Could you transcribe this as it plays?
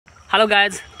Hello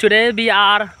guys, today we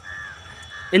are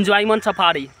enjoying one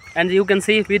safari and you can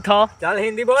see with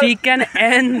chicken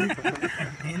and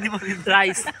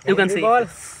rice, you can see,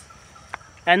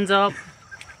 and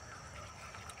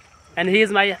he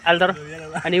is my elder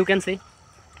and you can see,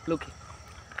 look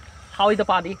how is the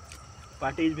party.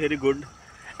 Party is very good,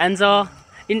 And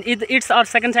it's our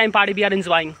second time party we are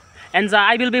enjoying, and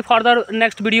I will be further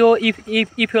next video if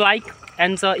you like,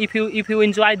 and if you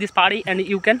enjoy this party, and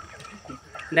you can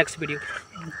next video.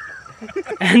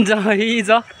 And he is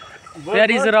where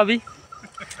is Ravi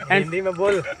and Hindi में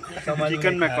बोल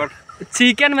chicken maker.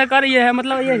 Chicken maker ये है,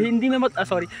 मतलब ये हिंदी में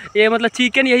sorry, ये मतलब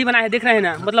chicken यही बना है, देख रहे हैं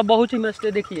ना, मतलब बहुत ही मस्त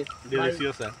है, देखिए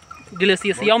डिलीशियस है,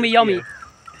 डिलीशियस, यमी यमी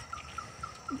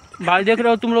भाई, देख रहे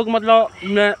हो तुम लोग, मतलब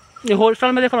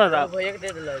हॉस्टल में देख रहा था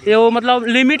ये, वो मतलब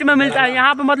लिमिट में मिलता है,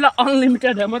 यहाँ पे मतलब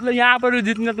अनलिमिटेड है, मतलब यहाँ पर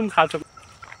जितना तुम खा सको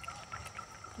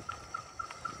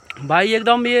भाई,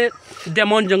 एकदम ये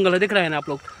डेमोन जंगल है, देख रहे हैं ना आप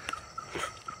लोग,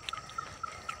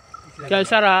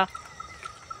 कैसा रहा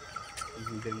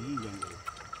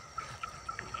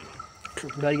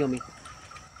वेरी यमी,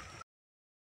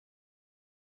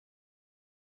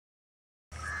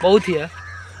 बहुत ही है।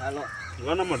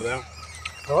 हेलो नंबर दे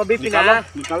हो भी पिला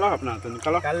निकालो अपना, तो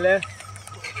निकालो कर ले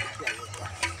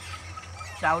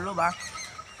चावलो बा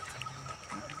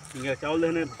ये चावल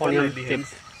देने ऑनियन दी है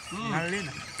चिप्स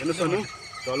ये सुनो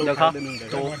चावल देखा खा देने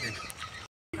तो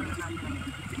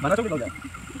बना तो लोग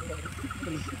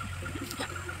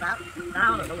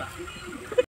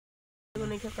तो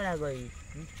नहीं करा गई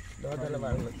दो दल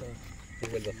मार लेते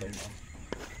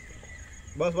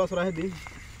बस बस रह दी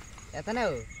एतना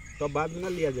हो तो बाद में ना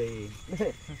लिया जाए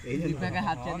यही रुपया का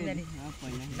हाथ चले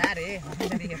ना रे हाथ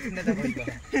चली अपने तो बोल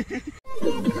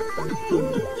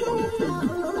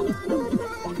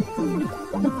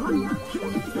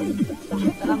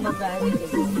सलाम बता है ये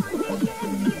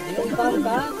कौन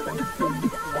का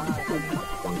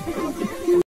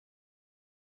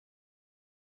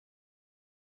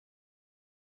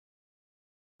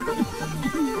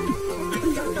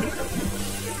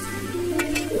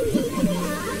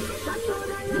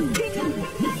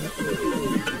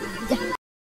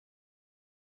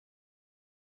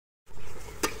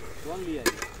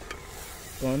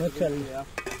कौन चल गया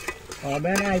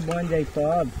अबे ना आई बन जाई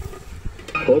तब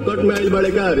फोकट में आई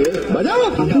बड़ेगा रे बजाओ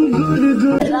रवि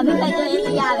का जो एक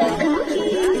आवे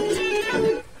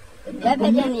ये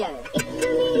भेजे नहीं आवे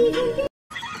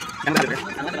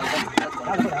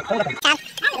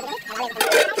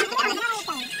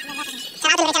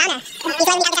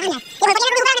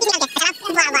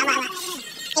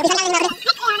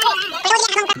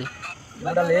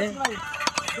बदले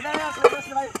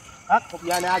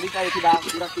या ने आज का एक ही बात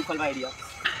पूरा टिफल भाई दिया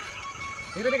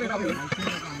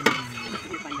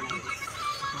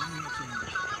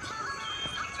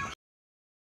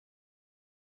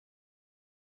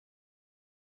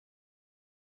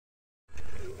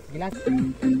गिलास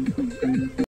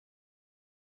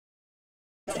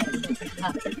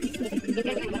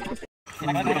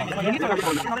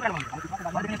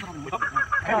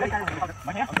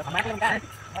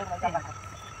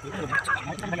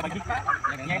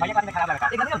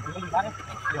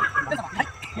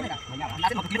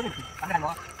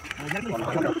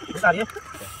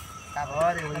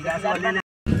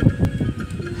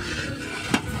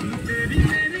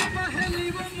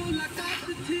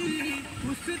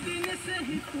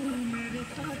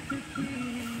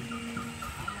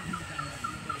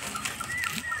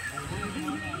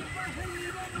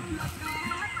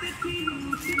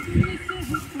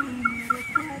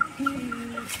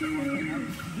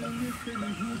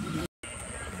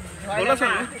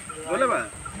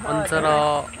under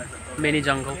many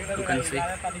jungle, you can see.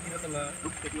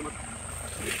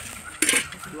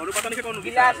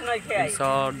 It's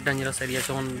a dangerous area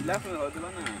zone.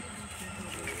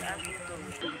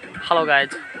 Hello guys,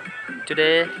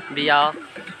 today we are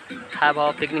have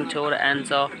a picnic tour and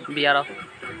we are a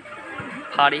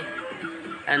party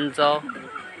and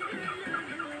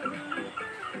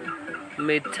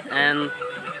meat and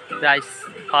rice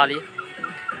party,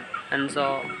 and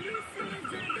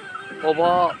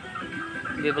over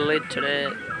we will eat today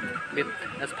with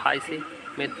spicy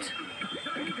meat,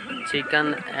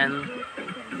 chicken, and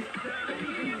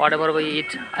whatever we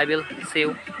eat I will see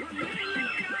you.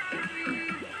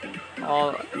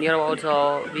 Near about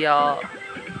we are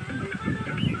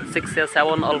 6 or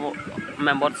 7 almost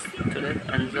members today,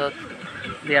 and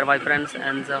they are my friends,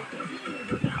 and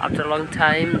after a long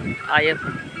time I am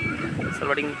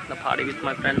celebrating the party with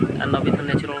my friend and with the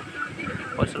natural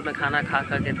hostel में खाना खा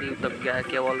खा के दीप दब गया है,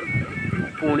 केवल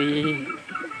पूड़ी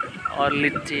और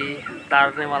लिट्टी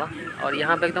तारने वाला, और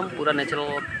यहाँ पे एकदम पूरा नेचुरल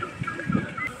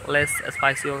लेस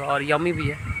स्पाइसी होगा और यमी भी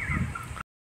है।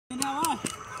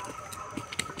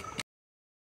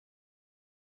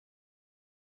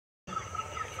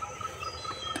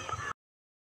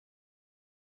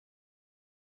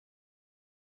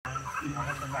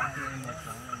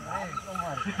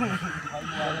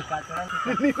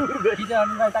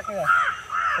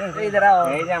 इधर आओ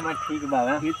ठीक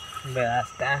बाबा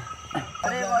बेस्ता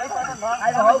अरे भाई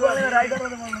भाव बोले राइडर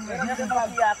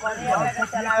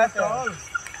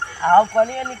आओ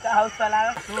कोनी नहीं हाउस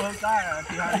चला तो होता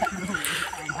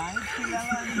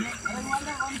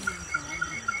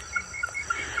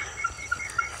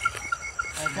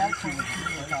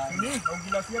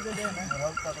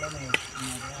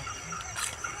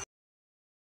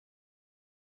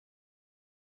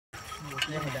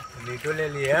भाई ले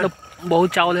लिया। मतलब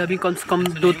बहुत चावल है, अभी कम से कम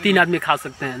 2-3 आदमी खा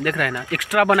सकते हैं। देख रहे हैं ना,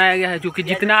 एक्स्ट्रा बनाया गया है, जो कि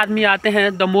जितना आदमी आते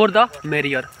हैं द मोर द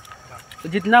मेरियर। तो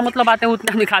जितना मतलब आते हैं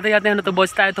उतना आदमी खाते जाते हैं ना, तो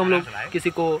बचता है तो हम लोग किसी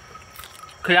को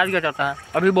खिला दिया जाता है।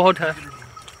 अभी बहुत है।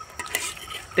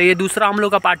 तो ये दूसरा हम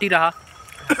लोग का पार्टी रहा।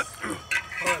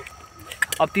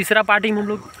 अब तीसरा पार्टी में हम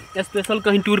लोग स्पेशल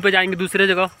कहीं टूर पे जाएंगे दूसरे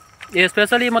जगह। ये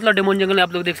स्पेशल, ये मतलब डेमोन जंगल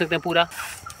आप लोग देख सकते हैं पूरा।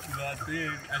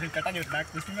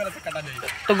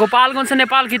 तो गोपालगंज से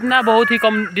नेपाल कितना बहुत ही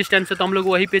कम डिस्टेंस है, तो हम लोग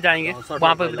वहीं पे जाएंगे,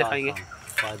 वहाँ पे भी दिखाएंगे।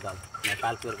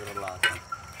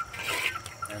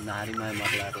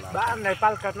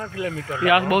 नेपाल कितना किलोमीटर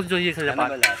यहाँ बहुत जो ये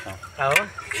नेपाल।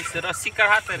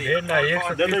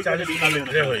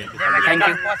 Thank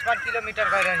you. 55 किलोमीटर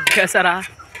का रेंज कैसा रहा?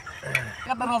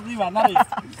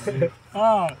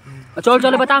 चलो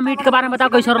चलो बताओ, मीट के बारे में बताओ,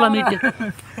 कैसा रहा मीट?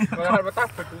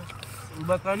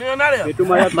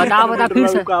 बताओ बताओ फिर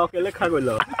से। अकेले खा गइल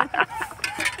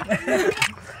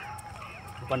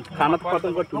खाना तो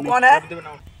खत्म कर तू। कौन है?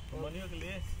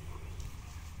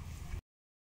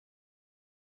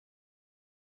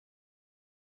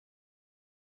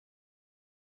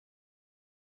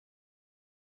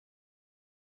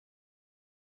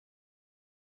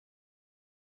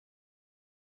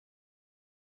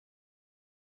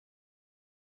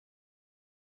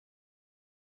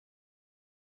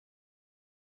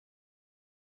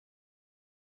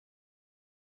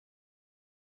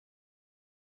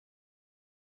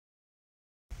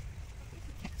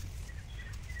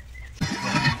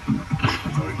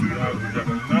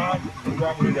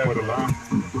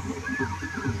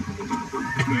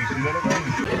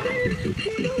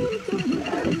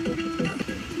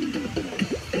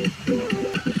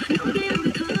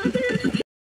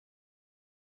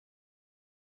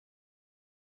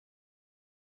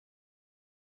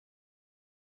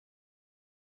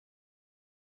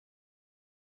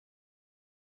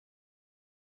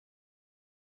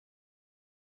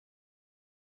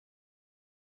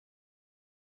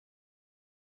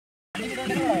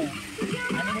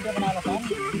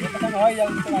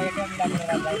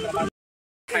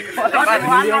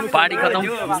 पार्टी खत्म,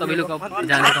 सभी लोग अब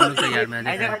जाने का हम लोग तैयार में है।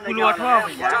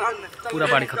 पूरा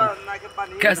पार्टी खत्म।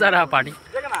 कैसा रहा पार्टी?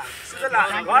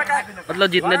 मतलब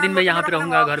जितने दिन मैं यहाँ पे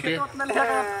रहूँगा, घर पे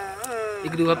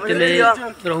 1-2 हफ्ते में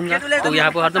रहूँगा, तो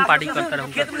यहाँ पर हरदम पार्टी करता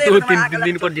रहूँगा। 2-3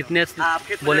 दिन पर जितने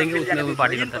बोलेंगे उतने में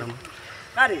पार्टी करता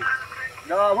रहूँगा।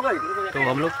 तो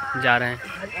हम लोग जा रहे हैं।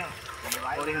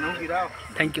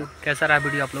 Thank you. कैसा रहा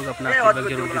वीडियो? आप लोग अपना फीडबैक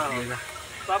जरूर दीजिएगा।